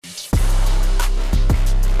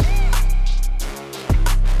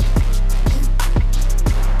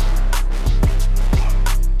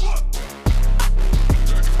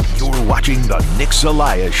Watching The Nick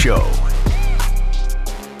Zelaya Show.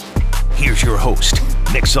 Here's your host,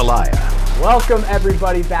 Nick Zelaya. Welcome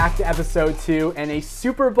everybody back to episode 2 and a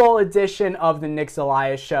Super Bowl edition of The Nick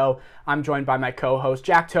Zelaya Show. I'm joined by my co-host,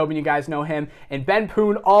 Jack Tobin, you guys know him, and Ben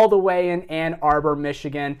Poon all the way in Ann Arbor,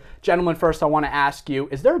 Michigan. Gentlemen, first I want to ask you,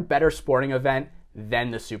 is there a better sporting event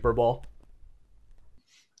than the Super Bowl?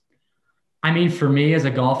 I mean, for me as a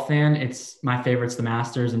golf fan, my favorite's the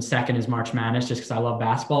Masters, and second is March Madness just because I love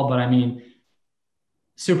basketball. But I mean,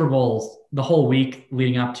 Super Bowls, the whole week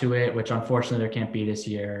leading up to it, which unfortunately there can't be this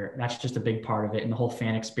year, that's just a big part of it. And the whole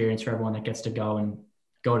fan experience for everyone that gets to go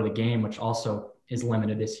to the game, which also is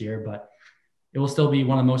limited this year, but it will still be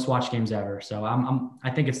one of the most watched games ever. So I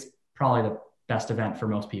think it's probably the best event for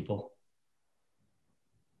most people.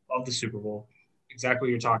 Love the Super Bowl. Exactly what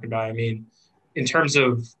you're talking about. I mean, in terms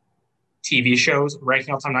of TV shows,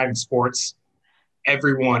 ranking all time, not even sports,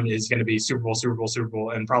 everyone is going to be Super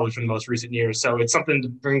Bowl, and probably for the most recent years. So it's something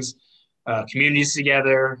that brings communities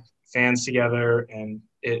together, fans together, and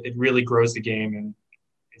it really grows the game. And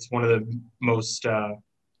it's one of the most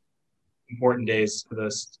important days for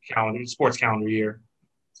the sports calendar year,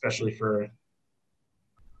 especially for.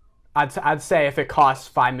 I'd say if it costs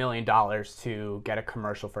 $5 million to get a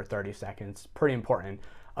commercial for 30 seconds, pretty important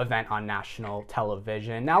event on national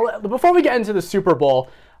television. Now, before we get into the Super Bowl,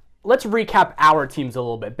 let's recap our teams a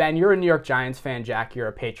little bit. Ben, you're a New York Giants fan. Jack, you're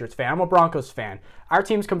a Patriots fan. I'm a Broncos fan. Our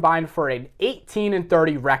teams combined for an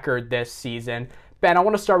 18-30 record this season. Ben, I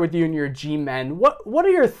want to start with you and your G-Men. What are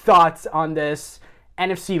your thoughts on this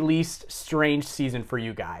NFC least strange season for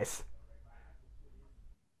you guys?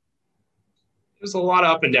 There's a lot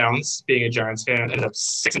of up and downs being a Giants fan. Ended up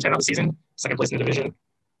 6-10 on the season, second place in the division.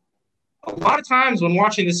 A lot of times when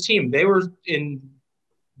watching this team, they were in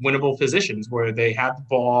winnable positions where they had the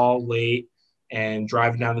ball late and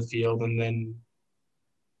driving down the field, and then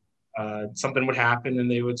something would happen and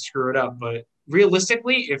they would screw it up. But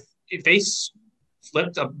realistically, if they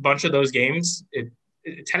flipped a bunch of those games, a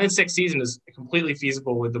 10-6 season is completely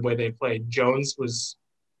feasible with the way they played. Jones was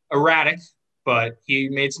erratic, but he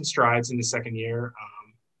made some strides in the second year.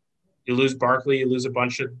 You lose Barkley, you lose a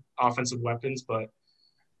bunch of offensive weapons, but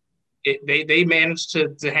they managed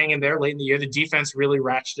to hang in there late in the year. The defense really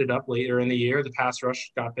ratcheted up later in the year. The pass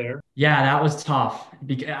rush got there. Yeah, that was tough.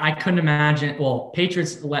 I couldn't imagine. Well,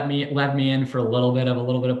 Patriots let me in for a little bit of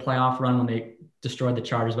playoff run when they destroyed the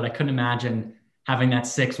Chargers, but I couldn't imagine having that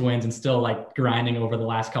 6 wins and still like grinding over the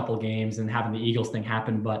last couple of games and having the Eagles thing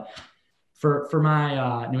happen. But for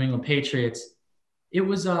my New England Patriots, it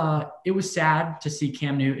was sad to see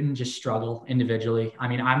Cam Newton just struggle individually. I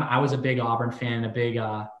mean, I was a big Auburn fan, a big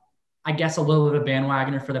I guess a little bit of a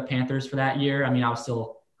bandwagoner for the Panthers for that year. I mean, I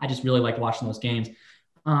just really liked watching those games.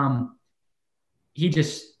 He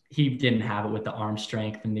didn't have it with the arm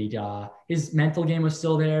strength, and his mental game was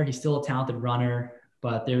still there. He's still a talented runner,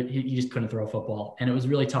 but he just couldn't throw a football, and it was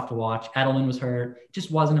really tough to watch. Edelman was hurt. It just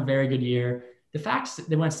wasn't a very good year. The fact that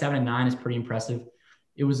they went 7-9 is pretty impressive.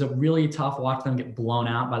 It was a really tough watch them get blown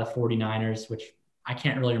out by the 49ers, which I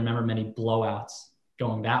can't really remember many blowouts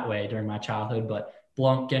going that way during my childhood, but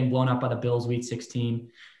getting blown up by the Bills week 16.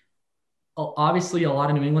 Obviously, a lot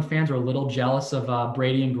of New England fans were a little jealous of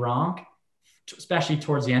Brady and Gronk, especially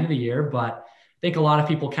towards the end of the year. But I think a lot of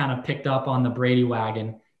people kind of picked up on the Brady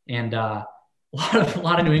wagon, and a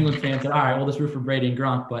lot of New England fans said, all right, we'll just root for Brady and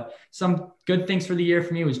Gronk. But some good things for the year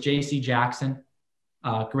for me was J.C. Jackson,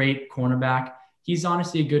 great cornerback. He's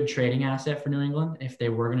honestly a good trading asset for New England if they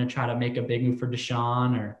were going to try to make a big move for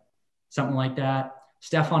Deshaun or something like that.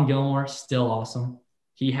 Stephon Gilmore, still awesome.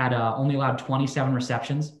 He had only allowed 27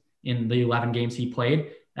 receptions in the 11 games he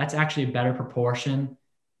played. That's actually a better proportion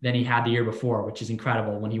than he had the year before, which is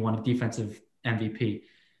incredible when he won a defensive MVP.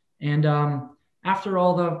 And after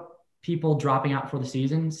all the people dropping out for the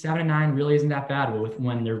season, 7-9 really isn't that bad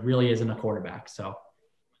when there really isn't a quarterback. So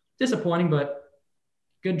disappointing, but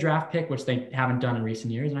good draft pick, which they haven't done in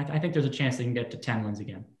recent years. And I think there's a chance they can get to 10 wins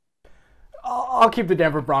again. I'll keep the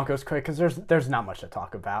Denver Broncos quick because there's not much to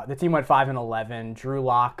talk about. The team went 5-11. Drew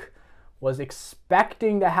Lock was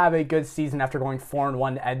expecting to have a good season after going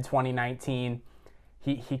 4-1 to end 2019.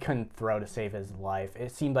 He couldn't throw to save his life.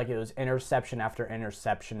 It seemed like it was interception after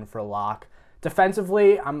interception for Lock.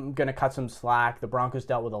 Defensively, I'm going to cut some slack. The Broncos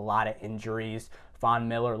dealt with a lot of injuries. Von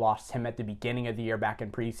Miller lost him at the beginning of the year back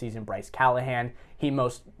in preseason. Bryce Callahan, he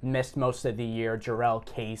missed most of the year. Jarrell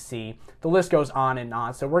Casey. The list goes on and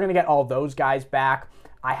on. So we're going to get all those guys back.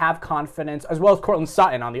 I have confidence, as well as Cortland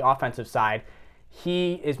Sutton on the offensive side.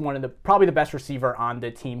 He is probably the best receiver on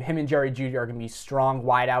the team. Him and Jerry Jeudy are going to be strong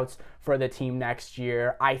wideouts for the team next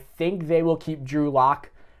year. I think they will keep Drew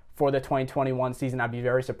Lock for the 2021 season. I'd be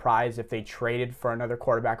very surprised if they traded for another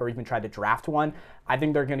quarterback or even tried to draft one. I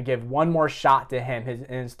think they're going to give one more shot to him in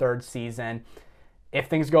his third season. If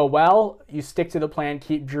things go well, you stick to the plan,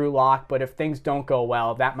 keep Drew Lock. But if things don't go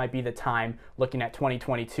well, that might be the time looking at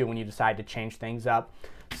 2022 when you decide to change things up.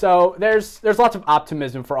 So there's lots of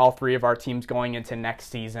optimism for all three of our teams going into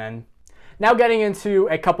next season. Now getting into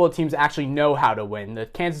a couple of teams that actually know how to win. The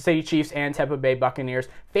Kansas City Chiefs and Tampa Bay Buccaneers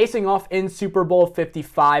facing off in Super Bowl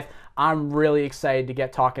 55. I'm really excited to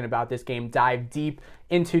get talking about this game, dive deep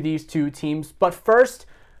into these two teams. But first,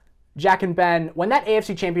 Jack and Ben, when that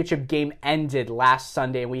AFC Championship game ended last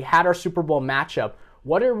Sunday and we had our Super Bowl matchup,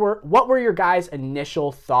 what were your guys'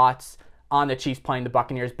 initial thoughts on the Chiefs playing the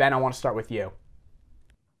Buccaneers? Ben, I want to start with you.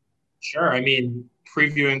 Sure. I mean,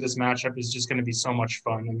 previewing this matchup is just going to be so much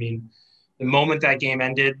fun. I mean, the moment that game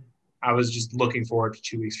ended, I was just looking forward to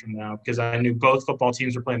 2 weeks from now because I knew both football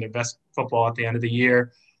teams were playing their best football at the end of the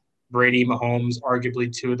year. Brady, Mahomes,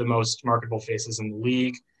 arguably two of the most marketable faces in the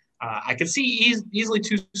league. I could see easily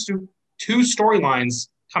two storylines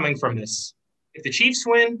coming from this. If the Chiefs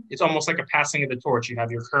win, it's almost like a passing of the torch. You have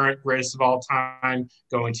your current greatest of all time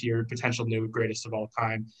going to your potential new greatest of all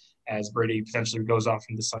time as Brady potentially goes off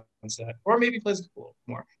in the sunset, or maybe plays a little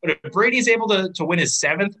more. But if Brady is able to win his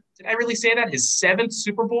seventh, did I really say that? His seventh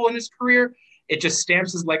Super Bowl in his career, it just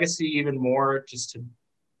stamps his legacy even more just to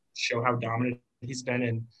show how dominant he's been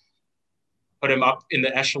and put him up in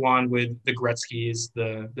the echelon with the Gretzkys,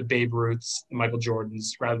 the Babe Ruths, the Michael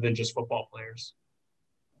Jordans, rather than just football players.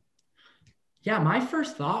 Yeah, my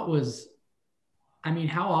first thought was, I mean,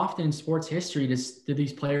 how often in sports history do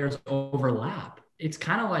these players overlap? It's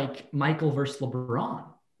kind of like Michael versus LeBron.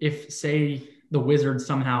 If, say, the Wizards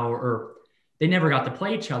somehow, or they never got to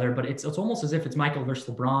play each other, but it's almost as if it's Michael versus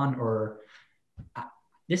LeBron, or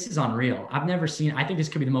this is unreal. I've never seen, I think this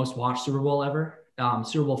could be the most watched Super Bowl ever.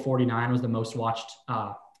 Super Bowl 49 was the most watched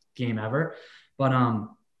game ever. But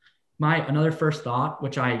my another first thought,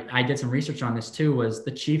 which I did some research on this too, was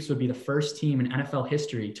the Chiefs would be the first team in NFL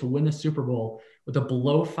history to win the Super Bowl with a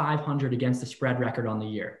below 500 against the spread record on the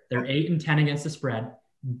year. They're 8-10 against the spread.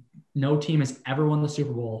 No team has ever won the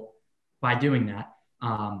Super Bowl by doing that.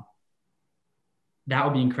 That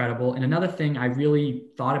would be incredible. And another thing I really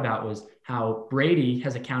thought about was how Brady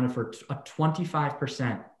has accounted for a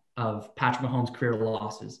 25% of Patrick Mahomes' career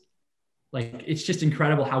losses. Like, it's just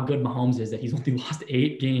incredible how good Mahomes is that he's only lost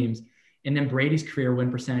 8 games. And then Brady's career win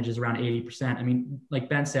percentage is around 80%. I mean, like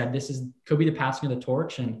Ben said, could be the passing of the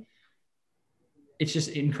torch. And it's just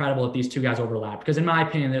incredible that these two guys overlap, because in my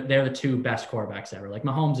opinion, they're the two best quarterbacks ever. Like,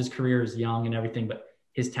 Mahomes' career is young and everything, but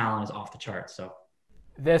his talent is off the charts. So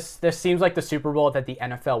This seems like the Super Bowl that the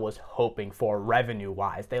NFL was hoping for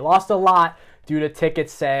revenue-wise. They lost a lot due to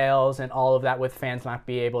ticket sales and all of that with fans not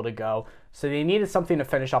being able to go. So they needed something to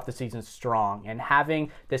finish off the season strong. And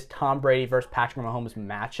having this Tom Brady versus Patrick Mahomes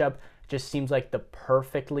matchup just seems like the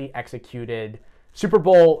perfectly executed Super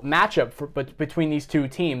Bowl matchup between these two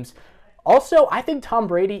teams. Also, I think Tom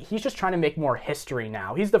Brady, he's just trying to make more history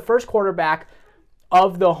now. He's the first quarterback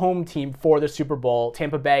of the home team for the Super Bowl,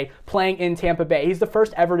 Tampa Bay, playing in Tampa Bay. He's the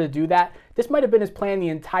first ever to do that. This might have been his plan the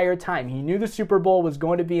entire time. He knew the Super Bowl was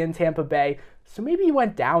going to be in Tampa Bay, so maybe he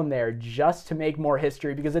went down there just to make more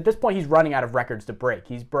history, because at this point he's running out of records to break.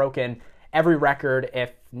 He's broken every record,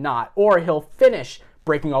 if not, or he'll finish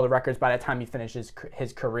breaking all the records by the time he finishes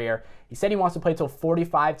his career. He said he wants to play till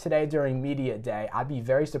 45 today during media day. I'd be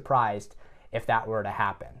very surprised if that were to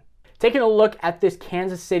happen. Taking a look at this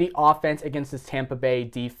Kansas City offense against this Tampa Bay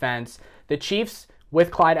defense, the Chiefs, with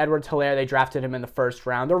Clyde Edwards-Helaire, they drafted him in the first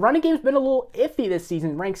round. Their running game's been a little iffy this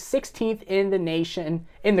season, ranked 16th in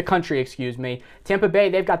the country. Tampa Bay,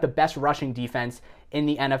 they've got the best rushing defense in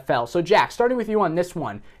the NFL. So Jack, starting with you on this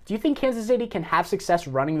one, do you think Kansas City can have success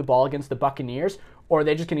running the ball against the Buccaneers, or are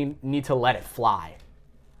they just going to need to let it fly?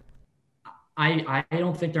 I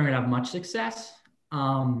don't think they're going to have much success.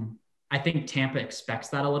 I think Tampa expects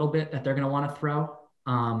that a little bit, that they're going to want to throw.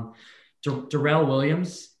 Darrell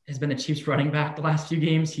Williams has been the Chiefs running back the last few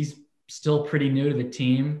games. He's still pretty new to the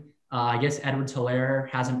team. I guess Edwards-Helaire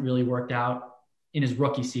hasn't really worked out in his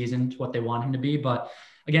rookie season to what they want him to be. But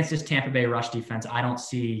against this Tampa Bay rush defense, I don't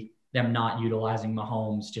see them not utilizing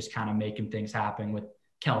Mahomes, just kind of making things happen with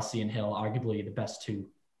Kelsey and Hill, arguably the best two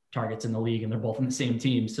targets in the league, and they're both on the same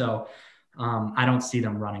team. So I don't see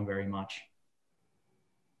them running very much.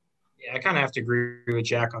 Yeah, I kind of have to agree with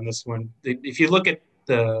Jack on this one. If you look at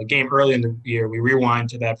the game early in the year, we rewind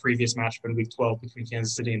to that previous matchup in Week 12 between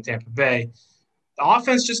Kansas City and Tampa Bay. The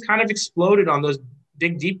offense just kind of exploded on those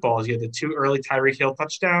big deep balls. You had the 2 early Tyreek Hill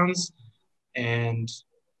touchdowns and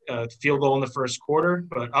a field goal in the first quarter.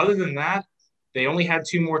 But other than that, They only had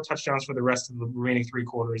 2 more touchdowns for the rest of the remaining 3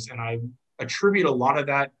 quarters, and I attribute a lot of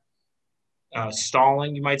that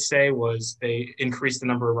stalling, you might say, was they increased the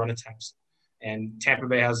number of run attempts. And Tampa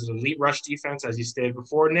Bay has an elite rush defense, as you stated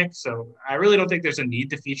before, Nick. So I really don't think there's a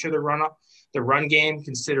need to feature the run game,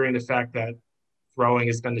 considering the fact that throwing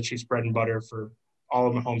has been the Chiefs' bread and butter for all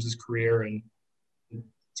of Mahomes' career, and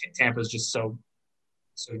Tampa is just so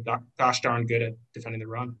gosh darn good at defending the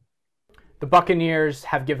run. The Buccaneers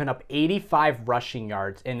have given up 85 rushing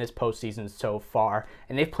yards in this postseason so far,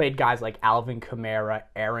 and they've played guys like Alvin Kamara,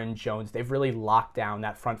 Aaron Jones. They've really locked down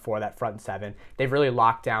that front four, that front seven. They've really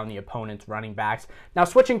locked down the opponent's running backs. Now,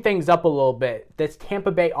 switching things up a little bit, this Tampa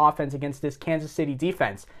Bay offense against this Kansas City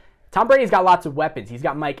defense, Tom Brady's got lots of weapons. He's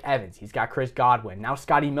got Mike Evans. He's got Chris Godwin. Now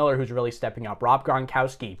Scotty Miller, who's really stepping up. Rob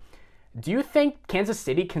Gronkowski. Do you think Kansas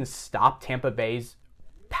City can stop Tampa Bay's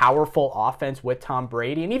powerful offense with Tom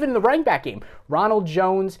Brady? And even in the running back game, Ronald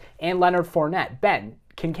Jones and Leonard Fournette. Ben,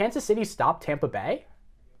 can Kansas City stop Tampa Bay?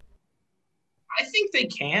 I think they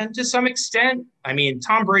can to some extent. I mean,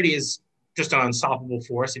 Tom Brady is just an unstoppable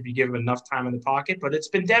force if you give him enough time in the pocket, but it's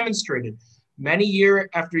been demonstrated many year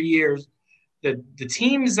after years that the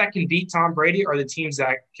teams that can beat Tom Brady are the teams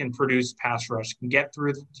that can produce pass rush, can get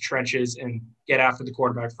through the trenches and get after the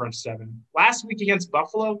quarterback front seven. Last week against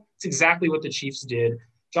Buffalo, it's exactly what the Chiefs did.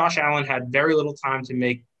 Josh Allen had very little time to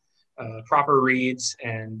make proper reads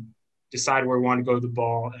and decide where he wanted to go with the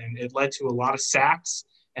ball, and it led to a lot of sacks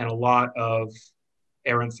and a lot of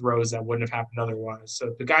errant throws that wouldn't have happened otherwise.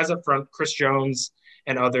 So the guys up front, Chris Jones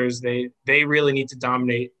and others, they really need to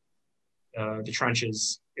dominate the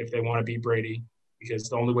trenches if they want to beat Brady, because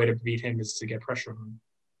the only way to beat him is to get pressure on him.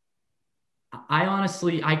 I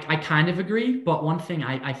honestly, I kind of agree, but one thing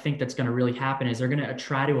I think that's going to really happen is they're going to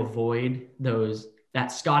try to avoid that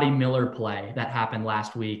Scotty Miller play that happened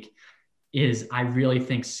last week is, I really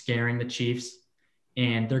think, scaring the Chiefs.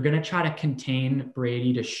 And they're going to try to contain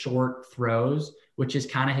Brady to short throws, which is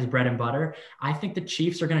kind of his bread and butter. I think the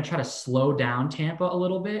Chiefs are going to try to slow down Tampa a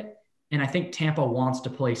little bit. And I think Tampa wants to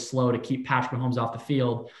play slow to keep Patrick Mahomes off the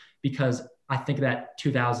field, because I think that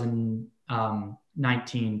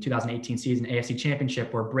 2018 season AFC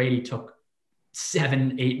Championship, where Brady took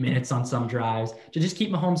 7-8 minutes on some drives to just keep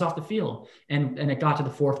Mahomes off the field. And it got to the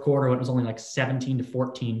fourth quarter when it was only like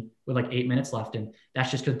 17-14 with like 8 minutes left. And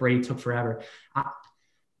that's just because Brady took forever.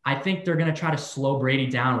 I think they're going to try to slow Brady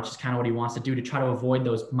down, which is kind of what he wants to do, to try to avoid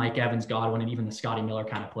those Mike Evans, Godwin, and even the Scotty Miller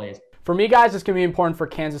kind of plays. For me, guys, it's going to be important for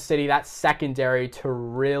Kansas City, that secondary, to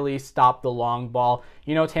really stop the long ball.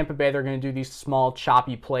 You know, Tampa Bay, they're going to do these small,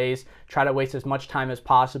 choppy plays, try to waste as much time as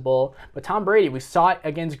possible. But Tom Brady, we saw it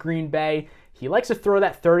against Green Bay. He likes to throw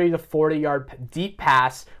that 30 to 40-yard deep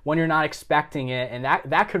pass when you're not expecting it, and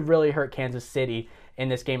that could really hurt Kansas City in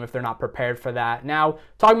this game if they're not prepared for that. Now,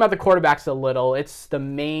 talking about the quarterbacks a little, it's the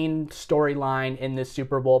main storyline in this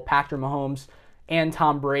Super Bowl. Patrick Mahomes and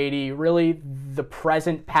Tom Brady, really the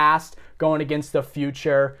present past going against the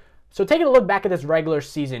future. So taking a look back at this regular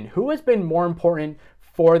season, who has been more important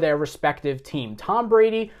for their respective team, Tom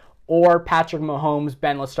Brady or Patrick Mahomes?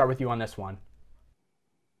 Ben, let's start with you on this one.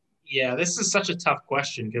 Yeah, this is such a tough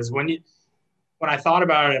question, because when I thought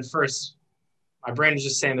about it at first, my brain was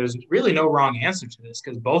just saying there's really no wrong answer to this,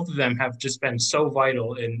 because both of them have just been so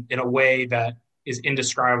vital in a way that is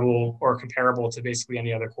indescribable or comparable to basically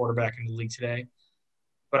any other quarterback in the league today.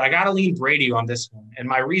 But I got to lean Brady on this one. And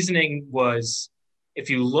my reasoning was, if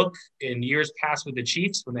you look in years past with the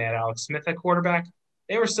Chiefs, when they had Alex Smith at quarterback,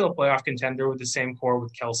 they were still a playoff contender with the same core,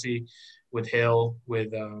 with Kelsey, with Hill,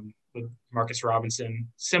 with Marcus Robinson,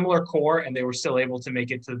 similar core, and they were still able to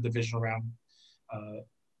make it to the divisional round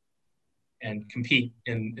and compete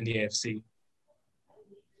in the AFC.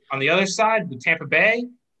 On the other side, with Tampa Bay,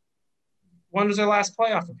 when was their last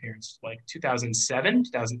playoff appearance? Like 2007,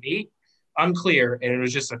 2008? Unclear, and it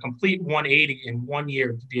was just a complete 180 in 1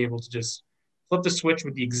 year to be able to just flip the switch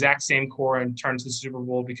with the exact same core and turn to the Super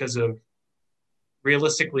Bowl because of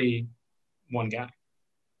realistically one guy.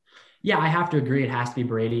 Yeah, I have to agree. It has to be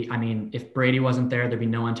Brady. I mean, if Brady wasn't there, there'd be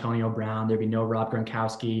no Antonio Brown. There'd be no Rob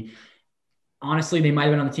Gronkowski. Honestly, they might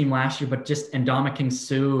have been on the team last year, but just Ndamukong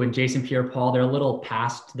Suh and Jason Pierre-Paul, they're a little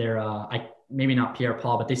past their maybe not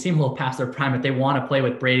Pierre-Paul, but they seem a little past their prime. If they want to play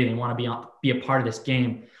with Brady, they want to be a part of this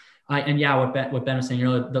game. And yeah, what Ben was saying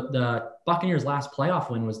earlier, the Buccaneers' last playoff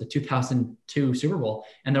win was the 2002 Super Bowl,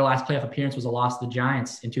 and their last playoff appearance was a loss to the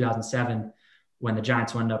Giants in 2007 when the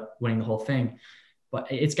Giants wound up winning the whole thing. But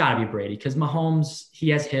it's got to be Brady, because Mahomes,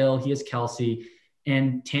 he has Hill, he has Kelsey,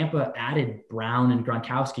 and Tampa added Brown and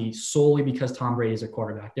Gronkowski solely because Tom Brady is a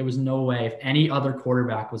quarterback. There was no way, if any other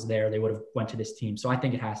quarterback was there, they would have went to this team. So I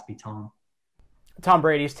think it has to be Tom. Tom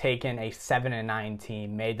Brady's taken a 7-9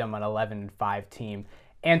 team, made them an 11-5 team,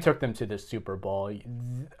 and took them to the Super Bowl.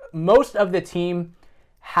 Most of the team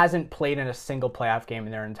hasn't played in a single playoff game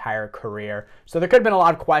in their entire career. So there could have been a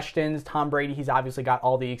lot of questions. Tom Brady, he's obviously got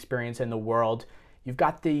all the experience in the world. You've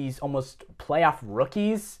got these almost playoff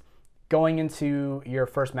rookies going into your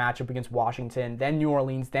first matchup against Washington, then New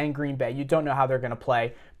Orleans, then Green Bay. You don't know how they're going to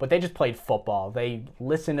play, but they just played football. They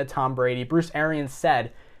listened to Tom Brady. Bruce Arians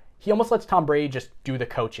said he almost lets Tom Brady just do the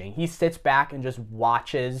coaching. He sits back and just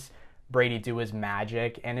watches Brady do his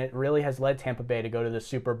magic, and it really has led Tampa Bay to go to the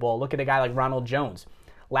Super Bowl. Look at a guy like Ronald Jones.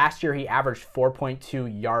 Last year, he averaged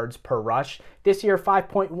 4.2 yards per rush. This year,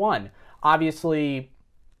 5.1. Obviously,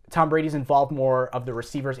 Tom Brady's involved more of the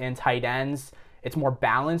receivers and tight ends. It's more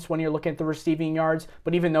balanced when you're looking at the receiving yards.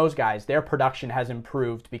 But even those guys, their production has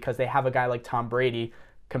improved because they have a guy like Tom Brady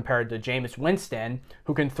compared to Jameis Winston,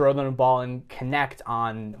 who can throw them the ball and connect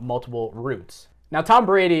on multiple routes. Now, Tom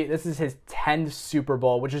Brady, this is his 10th Super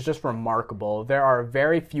Bowl, which is just remarkable. There are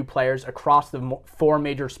very few players across the 4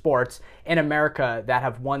 major sports in America that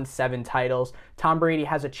have won 7 titles. Tom Brady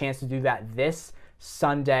has a chance to do that this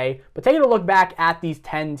Sunday. But taking a look back at these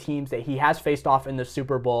 10 teams that he has faced off in the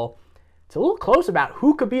Super Bowl, it's a little close about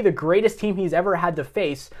who could be the greatest team he's ever had to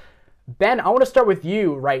face. Ben, I want to start with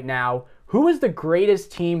you right now. Who is the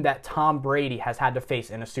greatest team that Tom Brady has had to face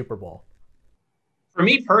in a Super Bowl? For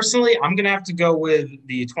me personally, I'm going to have to go with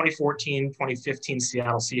the 2014-2015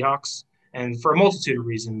 Seattle Seahawks, and for a multitude of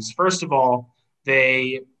reasons. First of all,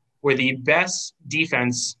 they were the best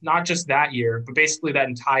defense, not just that year, but basically that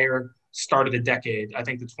entire start of the decade. I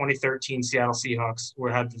think the 2013 Seattle Seahawks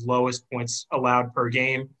had the lowest points allowed per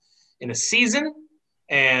game in a season,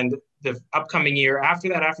 and the upcoming year after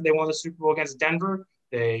that, after they won the Super Bowl against Denver,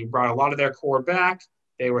 they brought a lot of their core back.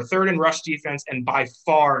 They were third in rush defense and by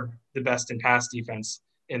far the best in pass defense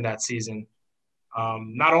in that season.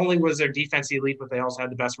 Not only was their defense elite, but they also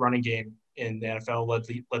had the best running game in the NFL, led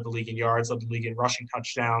the league in yards, led the league in rushing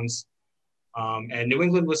touchdowns. And New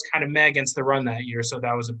England was kind of meh against the run that year, so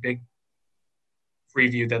that was a big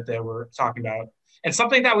preview that they were talking about. And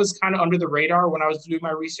something that was kind of under the radar when I was doing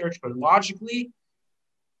my research, but logically,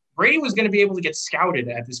 Brady was going to be able to get scouted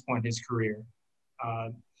at this point in his career.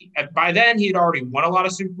 By then, he had already won a lot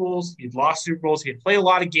of Super Bowls. He'd lost Super Bowls. He'd played a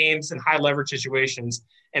lot of games in high-leverage situations.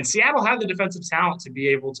 And Seattle had the defensive talent to be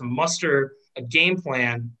able to muster a game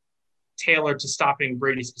plan tailored to stopping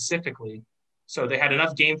Brady specifically. So they had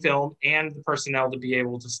enough game film and the personnel to be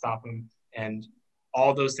able to stop him. And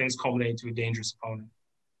all those things culminated to a dangerous opponent.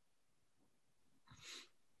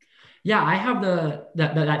 Yeah, I have that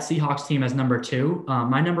Seahawks team as number 2.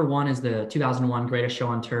 My number 1 is the 2001 Greatest Show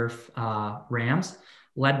on Turf Rams,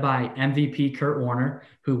 led by MVP Kurt Warner,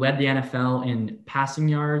 who led the NFL in passing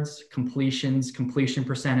yards, completions, completion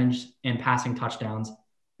percentage, and passing touchdowns.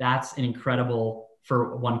 That's an incredible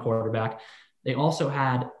for one quarterback. They also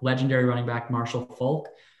had legendary running back Marshall Faulk,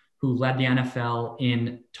 who led the NFL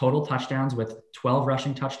in total touchdowns with 12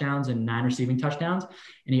 rushing touchdowns and 9 receiving touchdowns.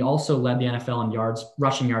 And he also led the NFL in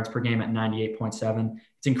rushing yards per game at 98.7.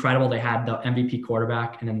 It's incredible. They had the MVP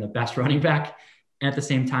quarterback and then the best running back. And at the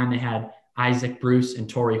same time, they had Isaac Bruce and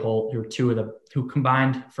Torrey Holt, who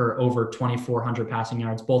combined for over 2,400 passing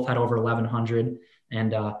yards. Both had over 1,100.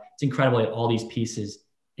 And it's incredible at all these pieces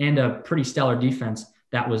and a pretty stellar defense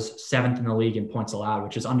that was 7th in the league in points allowed,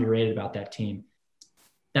 which is underrated about that team.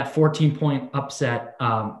 That 14-point upset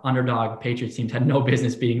underdog Patriots teams had no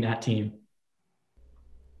business beating that team.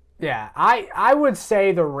 Yeah, I would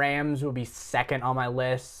say the Rams would be second on my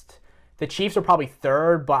list. The Chiefs are probably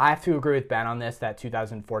third, but I have to agree with Ben on this, that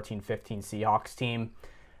 2014-15 Seahawks team.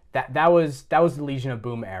 That was the Legion of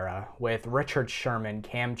Boom era with Richard Sherman,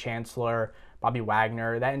 Cam Chancellor, Bobby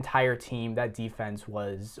Wagner. That entire team, that defense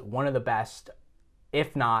was one of the best,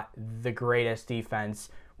 if not the greatest defense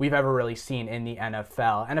we've ever really seen in the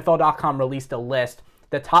NFL. NFL.com released a list,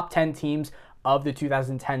 the top 10 teams of the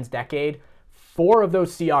 2010s decade. 4 of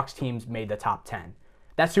those Seahawks teams made the top 10.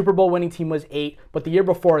 That Super Bowl winning team was 8, but the year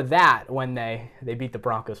before that, when they beat the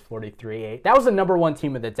Broncos 43-8, that was the number 1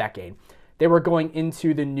 team of the decade. They were going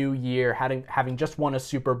into the new year, having just won a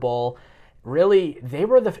Super Bowl. Really, they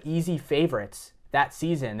were the easy favorites that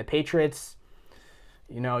season. The Patriots,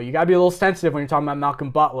 you got to be a little sensitive when you're talking about Malcolm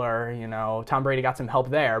Butler. Tom Brady got some help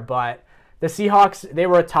there. But the Seahawks, they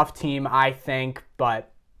were a tough team, I think.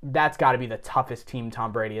 But that's got to be the toughest team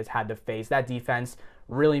Tom Brady has had to face. That defense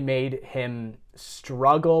really made him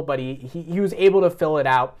struggle, but he was able to fill it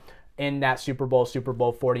out in that Super Bowl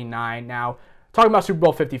 49. Now, talking about Super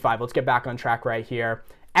Bowl 55, let's get back on track right here.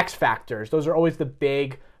 X factors, those are always the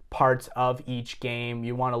big parts of each game.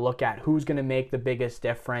 You want to look at who's going to make the biggest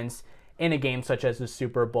difference. in a game such as the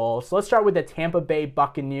Super Bowl. So let's start with the Tampa Bay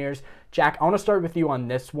Buccaneers. Jack, I want to start with you on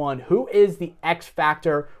this one. Who is the X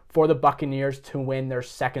factor for the Buccaneers to win their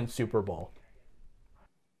second Super Bowl?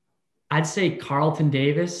 I'd say Carlton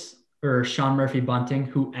Davis or Sean Murphy-Bunting,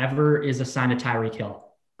 whoever is assigned to Tyreek Hill.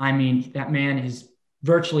 I mean, that man is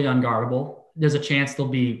virtually unguardable. There's a chance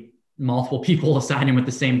there'll be multiple people assigned him at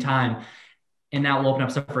the same time, and that will open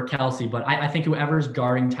up stuff for Kelsey. But I think whoever's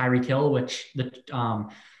guarding Tyreek Hill, which the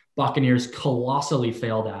Buccaneers colossally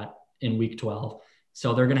failed at in Week 12.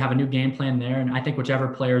 So they're going to have a new game plan there. And I think whichever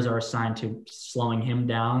players are assigned to slowing him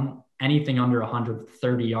down, anything under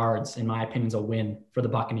 130 yards, in my opinion, is a win for the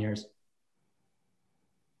Buccaneers.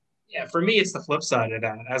 Yeah, for me, it's the flip side of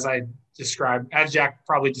that. As Jack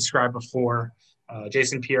probably described before,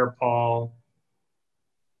 Jason Pierre-Paul,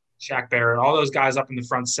 Shaq Barrett, all those guys up in the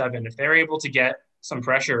front seven, if they're able to get some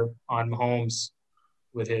pressure on Mahomes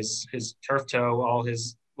with his turf toe, all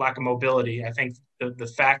his lack of mobility, I think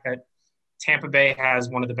the fact that Tampa Bay has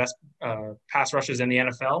one of the best pass rushes in the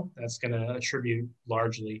NFL, that's going to attribute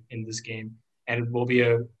largely in this game. And it will be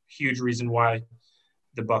a huge reason why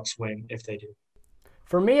the Bucs win if they do.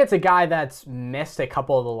 For me, it's a guy that's missed a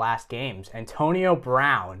couple of the last games, Antonio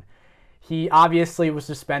Brown. He obviously was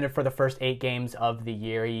suspended for the first 8 games of the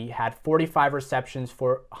year. He had 45 receptions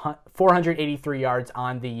for 483 yards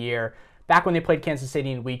on the year. Back when they played Kansas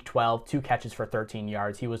City in Week 12, 2 catches for 13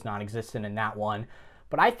 yards. He was non-existent in that one.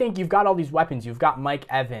 But I think you've got all these weapons. You've got Mike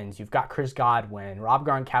Evans. You've got Chris Godwin, Rob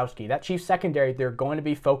Gronkowski. That Chiefs secondary, they're going to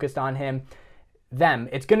be focused on him.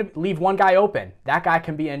 It's going to leave one guy open. That guy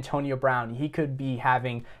can be Antonio Brown. He could be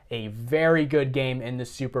having a very good game in the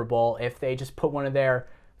Super Bowl if they just put one of their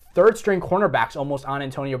third-string cornerbacks almost on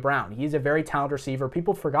Antonio Brown. He's a very talented receiver.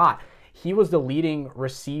 People forgot he was the leading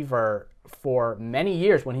receiver for many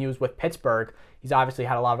years when he was with Pittsburgh. He's obviously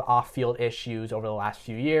had a lot of off-field issues over the last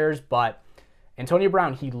few years, but Antonio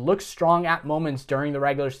Brown, he looks strong at moments during the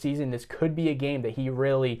regular season. This could be a game that he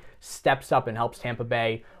really steps up and helps Tampa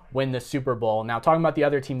Bay win the Super Bowl. Now, talking about the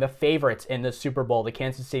other team, the favorites in the Super Bowl, the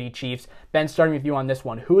Kansas City Chiefs. Ben, starting with you on this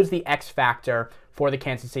one. Who is the X factor for the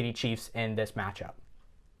Kansas City Chiefs in this matchup?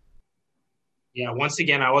 Yeah, once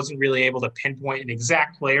again, I wasn't really able to pinpoint an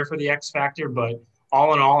exact player for the X factor, but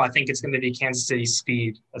all in all, I think it's going to be Kansas City's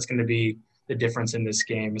speed. That's going to be the difference in this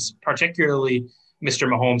game, particularly Mr.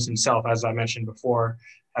 Mahomes himself, as I mentioned before,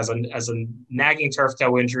 has a nagging turf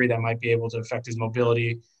toe injury that might be able to affect his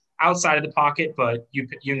mobility outside of the pocket, but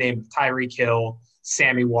you name Tyreek Hill,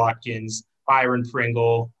 Sammy Watkins, Byron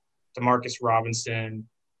Pringle, Demarcus Robinson.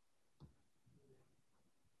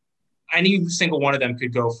 Any single one of them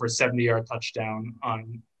could go for a 70-yard touchdown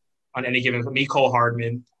on any given. Mecole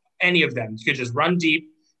Hardman, any of them. You could just run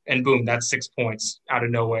deep and boom, that's 6 points out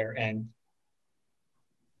of nowhere. And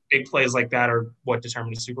big plays like that are what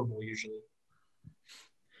determine the Super Bowl usually.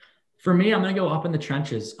 For me, I'm going to go up in the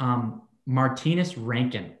trenches. Martinez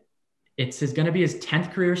Rankin. It's going to be his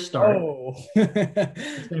 10th career start.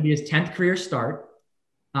 It's going to be his 10th career start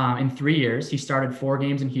in 3 years. He started 4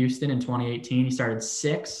 games in Houston in 2018. He started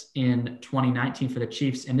 6 in 2019 for the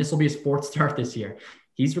Chiefs, and this will be his 4th start this year.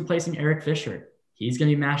 He's replacing Eric Fisher. He's going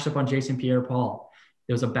to be matched up on Jason Pierre-Paul.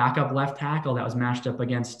 There was a backup left tackle that was matched up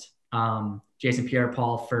against Jason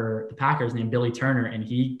Pierre-Paul for the Packers named Billy Turner, and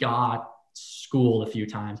he got schooled a few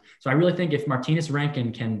times. So I really think if Martinez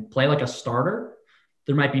Rankin can play like a starter,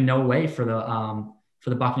 there might be no way for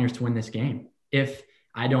the Buccaneers to win this game. If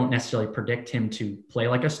I don't necessarily predict him to play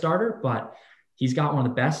like a starter, but he's got one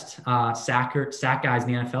of the best sack guys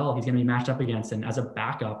in the NFL he's going to be matched up against. And as a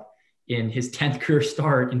backup in his 10th career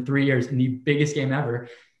start in 3 years in the biggest game ever,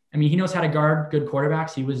 I mean, he knows how to guard good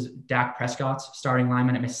quarterbacks. He was Dak Prescott's starting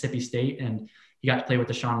lineman at Mississippi State, and he got to play with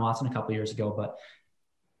Deshaun Watson a couple of years ago. But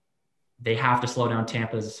they have to slow down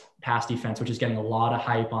Tampa's pass defense, which is getting a lot of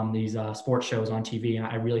hype on these sports shows on TV. And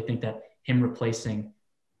I really think that him replacing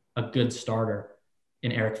a good starter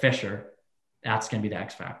in Eric Fisher, that's going to be the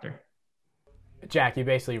X factor. Jack, you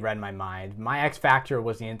basically read my mind. My X factor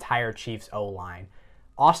was the entire Chiefs O-line.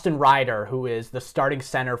 Austin Ryder, who is the starting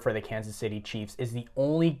center for the Kansas City Chiefs, is the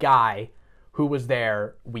only guy who was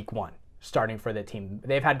there week 1 starting for the team.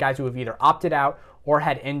 They've had guys who have either opted out or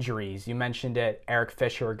had injuries. You mentioned it. Eric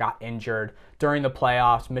Fisher got injured during the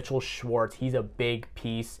playoffs. Mitchell Schwartz, he's a big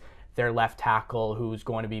piece. Their left tackle who's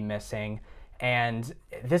going to be missing. And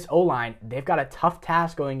this O-line, they've got a tough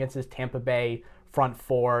task going against this Tampa Bay front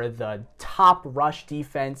four, the top rush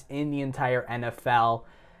defense in the entire NFL.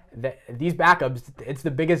 These backups, it's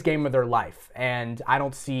the biggest game of their life, and I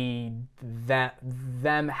don't see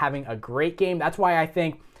them having a great game. That's why I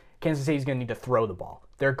think Kansas City is going to need to throw the ball.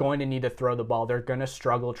 they're going to need to throw the ball. They're going to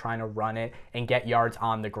struggle trying to run it and get yards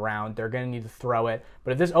on the ground. They're going to need to throw it.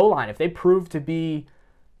 But if this O-line, if they prove to be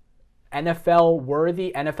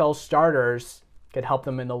NFL-worthy, NFL starters, could help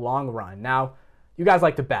them in the long run. Now, you guys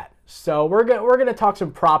like to bet. So we're gonna talk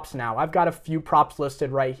some props now. I've got a few props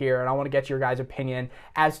listed right here, and I want to get your guys' opinion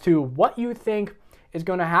as to what you think is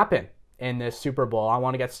going to happen in this Super Bowl. I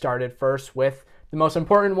want to get started first with the most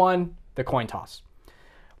important one, the coin toss.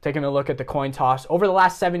 Taking a look at the coin toss. Over the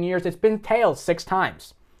last 7 years, it's been tails 6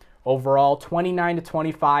 times. Overall,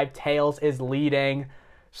 29-25, tails is leading.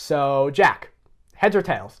 So, Jack, heads or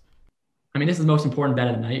tails? I mean, this is the most important bet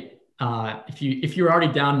of the night. If you're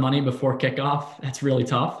already down money before kickoff, that's really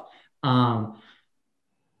tough. I'm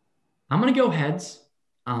going to go heads.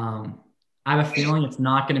 I have a feeling it's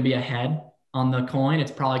not going to be a head on the coin.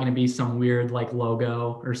 It's probably going to be some weird like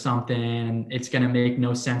logo or something. It's going to make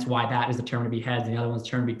no sense why that is determined to be heads and the other one's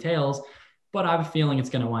determined to be tails. But I have a feeling it's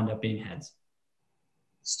going to wind up being heads.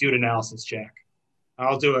 Astute analysis, Jack.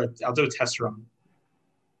 I'll do a test run.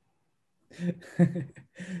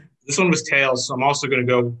 This one was tails, so I'm also going to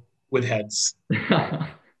go with heads. All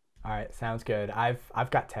right, sounds good.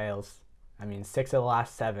 I've got tails. I mean, 6 of the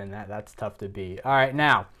last 7. That's tough to beat. All right,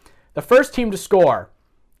 now the first team to score.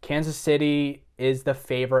 Kansas City is the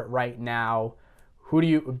favorite right now.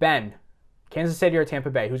 Ben? Kansas City or Tampa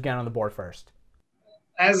Bay? Who's getting on the board first?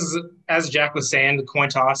 As Jack was saying, the coin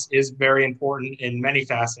toss is very important in many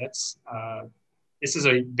facets. This is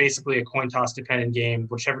basically a coin toss dependent game.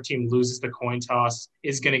 Whichever team loses the coin toss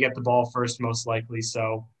is going to get the ball first, most likely.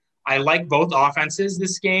 So I like both offenses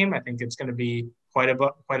this game. I think it's going to be quite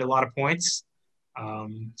a lot of points.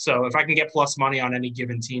 So if I can get plus money on any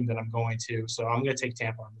given team, then I'm going to. So I'm going to take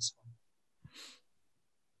Tampa on this one.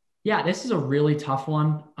 Yeah, this is a really tough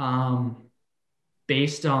one.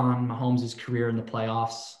 Based on Mahomes' career in the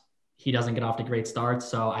playoffs, he doesn't get off to great starts.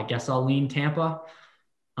 So I guess I'll lean Tampa.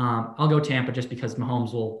 I'll go Tampa just because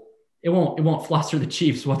Mahomes it won't fluster the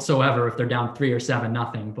Chiefs whatsoever if they're down 3 or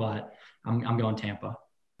 7-0, but I'm going Tampa.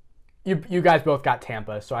 You guys both got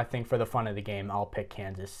Tampa, so I think for the fun of the game, I'll pick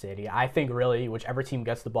Kansas City. I think really whichever team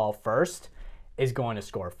gets the ball first is going to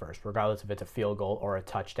score first, regardless if it's a field goal or a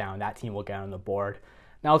touchdown. That team will get on the board.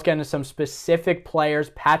 Now let's get into some specific players.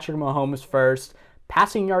 Patrick Mahomes first.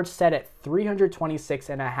 Passing yards set at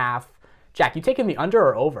 326.5. Jack, you taking the under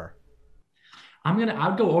or over?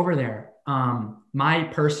 I'd go over there. My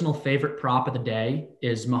personal favorite prop of the day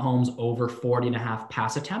is Mahomes over 40.5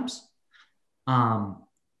 pass attempts.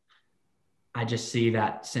 I just see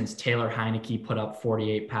that since Taylor Heineke put up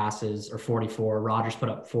 48 passes or 44, Rodgers put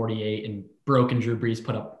up 48, and broken Drew Brees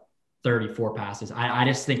put up 34 passes. I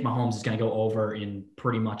just think Mahomes is going to go over in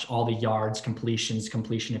pretty much all the yards, completion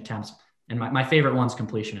attempts. And my favorite one's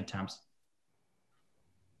completion attempts.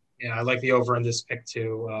 Yeah, I like the over in this pick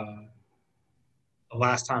too. The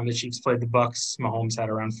last time the Chiefs played the Bucs, Mahomes had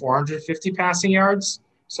around 450 passing yards.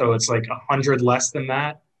 So it's like 100 less than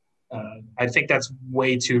that. I think that's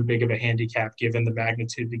way too big of a handicap given the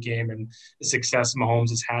magnitude of the game and the success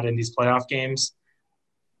Mahomes has had in these playoff games.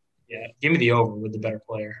 Yeah, give me the over with the better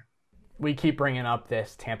player. We keep bringing up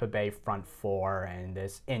this Tampa Bay front four and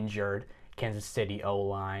this injured Kansas City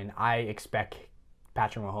O-line. I expect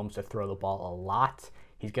Patrick Mahomes to throw the ball a lot.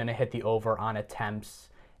 He's going to hit the over on attempts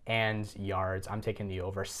and yards. I'm taking the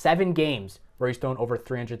over. 7 games where he's thrown over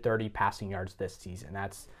 330 passing yards this season.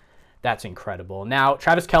 That's incredible. Now,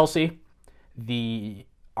 Travis Kelce, the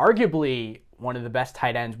arguably one of the best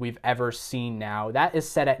tight ends we've ever seen now, that is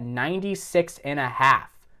set at 96.5.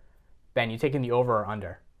 Ben, you taking the over or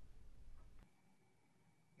under?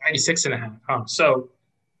 96.5. So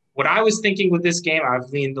what I was thinking with this game, I've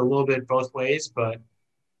leaned a little bit both ways, but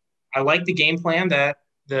I like the game plan that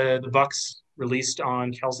the Bucs released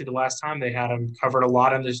on Kelce the last time. They had him covered a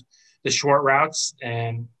lot on the short routes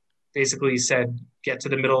and basically said, get to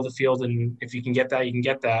the middle of the field, and if you can get that, you can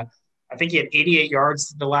get that. I think he had 88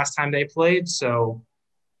 yards the last time they played, so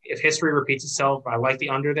if history repeats itself, I like the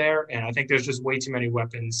under there, and I think there's just way too many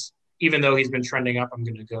weapons. Even though he's been trending up, I'm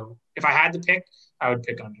going to go. If I had to pick, I would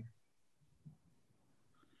pick under.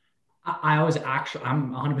 I'm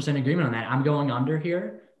 100% in agreement on that. I'm going under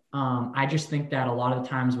here. I just think that a lot of the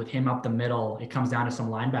times with him up the middle, it comes down to some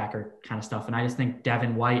linebacker kind of stuff. And I just think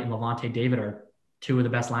Devin White and Levante David are 2 of the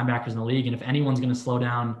best linebackers in the league. And if anyone's going to slow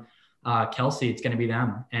down Kelce, it's going to be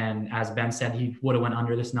them. And as Ben said, he would have went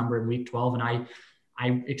under this number in week 12. And I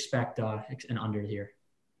expect an under here.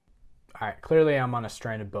 All right, clearly I'm on a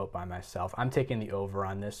stranded boat by myself. I'm taking the over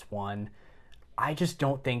on this one. I just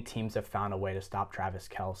don't think teams have found a way to stop Travis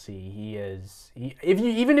Kelce.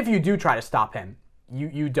 Even if you do try to stop him,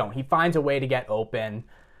 you don't. He finds a way to get open.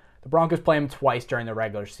 The Broncos play him twice during the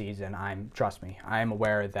regular season. Trust me, I am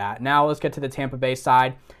aware of that. Now let's get to the Tampa Bay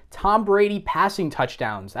side. Tom Brady passing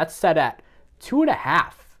touchdowns. That's set at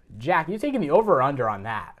 2.5. Jack, you taking the over or under on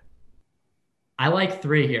that? I like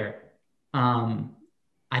 3 here.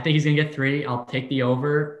 I think he's going to get 3. I'll take the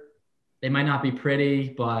over. They might not be pretty,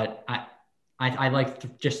 but I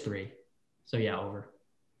like just 3. So yeah, over.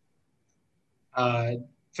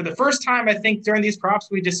 For the first time, I think during these props,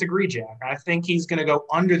 we disagree, Jack. I think he's going to go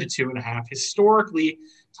under the 2.5. Historically,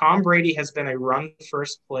 Tom Brady has been a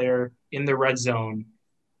run-first player in the red zone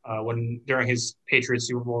during his Patriots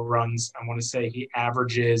Super Bowl runs. I want to say he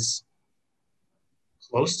averages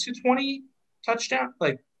close to 20 touchdowns,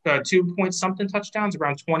 like 2-point-something touchdowns,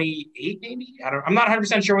 around 28 maybe. I'm not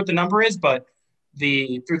 100% sure what the number is, but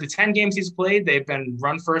through the 10 games he's played, they've been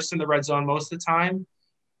run-first in the red zone most of the time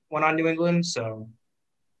when on New England, so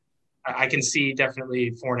I can see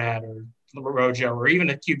definitely Fournette or Rojo or even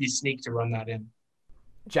a QB sneak to run that in.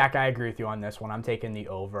 Jack, I agree with you on this one. I'm taking the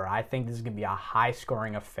over. I think this is going to be a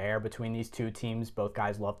high-scoring affair between these two teams. Both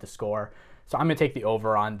guys love to score. So I'm going to take the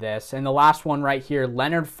over on this. And the last one right here,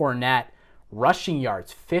 Leonard Fournette, rushing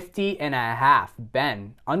yards, 50.5.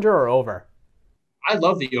 Ben, under or over? I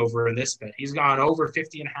love the over in this bet. He's gone over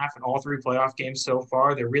 50.5 in all 3 playoff games so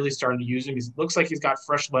far. They're really starting to use him. He looks like he's got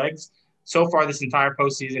fresh legs. So far this entire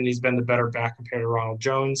postseason, he's been the better back compared to Ronald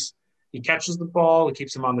Jones. He catches the ball. He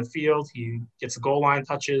keeps him on the field. He gets the goal line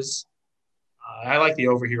touches. I like the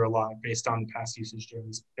over here a lot based on the past usage during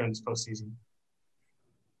this postseason.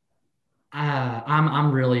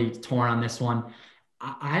 I'm really torn on this one.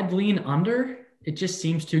 I'd lean under. It just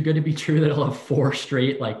seems too good to be true that he'll have 4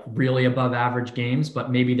 straight, like really above average games,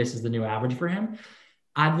 but maybe this is the new average for him.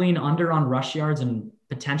 I'd lean under on rush yards and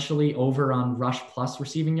potentially over on rush plus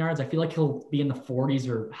receiving yards. I feel like he'll be in the 40s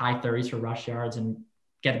or high 30s for rush yards and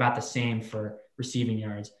get about the same for receiving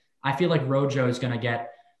yards. I feel like Rojo is going to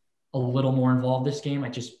get a little more involved this game.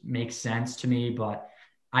 It just makes sense to me, but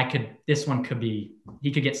he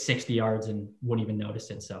could get 60 yards and wouldn't even notice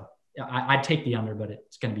it. So I'd take the under, but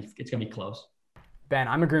it's going to be close. Ben,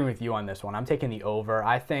 I'm agreeing with you on this one. I'm taking the over.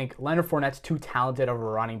 I think Leonard Fournette's too talented of a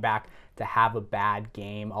running back to have a bad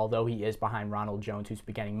game, although he is behind Ronald Jones, who's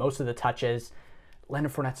been getting most of the touches.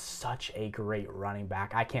 Leonard Fournette's such a great running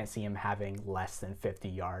back. I can't see him having less than 50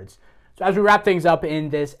 yards. So as we wrap things up in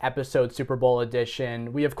this episode, Super Bowl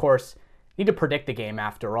edition, we, of course, need to predict the game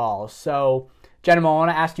after all. So, gentlemen, I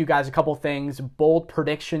want to ask you guys a couple things. Bold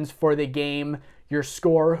predictions for the game, your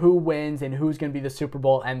score, who wins, and who's going to be the Super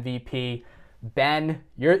Bowl MVP. Ben,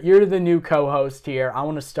 you're the new co-host here. I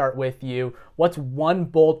want to start with you. What's one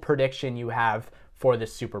bold prediction you have for the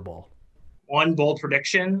Super Bowl? One bold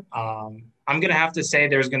prediction? I'm going to have to say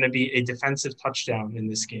there's going to be a defensive touchdown in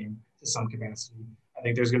this game to some capacity. I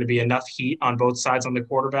think there's going to be enough heat on both sides on the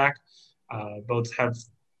quarterback. Both have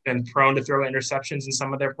been prone to throw interceptions in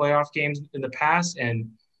some of their playoff games in the past,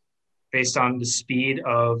 and based on the speed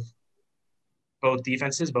of both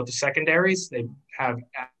defenses, both the secondaries, they have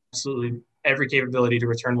absolutely every capability to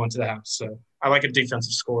return one to the house. So I like a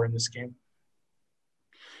defensive score in this game.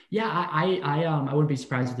 Yeah, I wouldn't be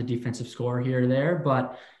surprised with the defensive score here or there,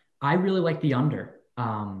 but I really like the under.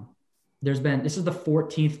 This is the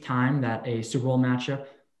 14th time that a Super Bowl matchup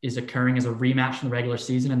is occurring as a rematch in the regular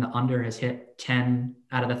season, and the under has hit 10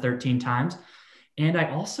 out of the 13 times. And I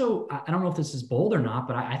don't know if this is bold or not,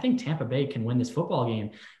 but I think Tampa Bay can win this football game.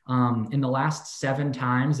 In the last 7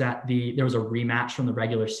 times that there was a rematch from the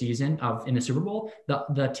regular season in the Super Bowl,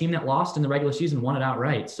 the team that lost in the regular season won it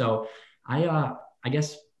outright. So I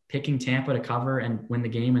guess picking Tampa to cover and win the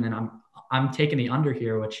game, and then I'm taking the under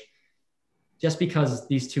here, which just because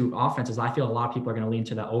these two offenses, I feel a lot of people are going to lean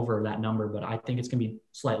to the over that number, but I think it's going to be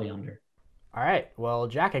slightly under. All right. Well,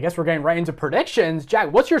 Jack, I guess we're getting right into predictions.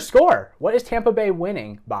 Jack, what's your score? What is Tampa Bay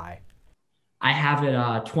winning by? I have it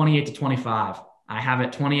 28-25. I have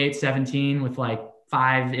it 28-17 with like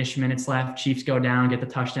 5-ish minutes left. Chiefs go down, get the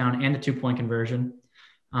touchdown and the 2-point conversion.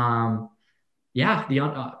 I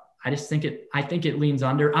think it leans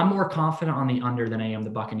under. I'm more confident on the under than I am the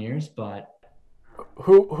Buccaneers, but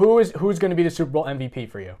who's going to be the Super Bowl MVP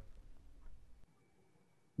for you?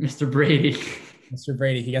 Mr. Brady. Mr.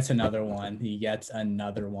 Brady, he gets another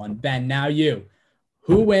one. Ben, now you.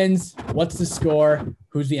 Who wins? What's the score?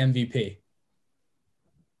 Who's the MVP?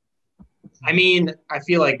 I mean, I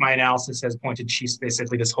feel like my analysis has pointed Chiefs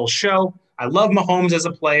basically this whole show. I love Mahomes as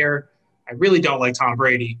a player. I really don't like Tom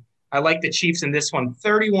Brady. I like the Chiefs in this one,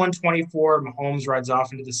 31-24. Mahomes rides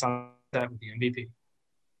off into the sunset with the MVP.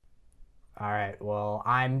 All right, well,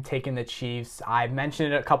 I'm taking the Chiefs. I've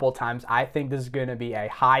mentioned it a couple of times. I think this is going to be a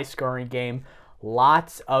high-scoring game.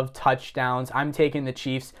 Lots of touchdowns. I'm taking the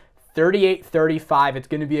Chiefs 38-35. It's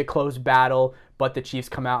going to be a close battle, but the Chiefs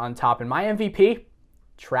come out on top. And my MVP,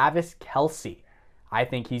 Travis Kelce. I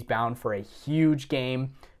think he's bound for a huge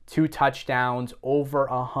game. 2 touchdowns, over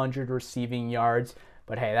 100 receiving yards.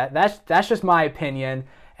 But hey, that's just my opinion.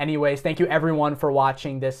 Anyways, thank you everyone for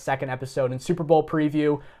watching this second episode and Super Bowl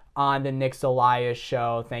preview on the Nick Zelaya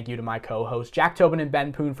Show. Thank you to my co-hosts Jack Tobin and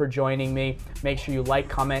Ben Poon for joining me. Make sure you like,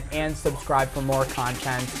 comment, and subscribe for more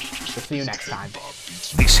content. We'll see you next time.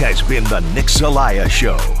 This has been the Nick Zelaya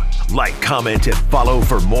Show. Like, comment, and follow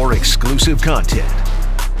for more exclusive content.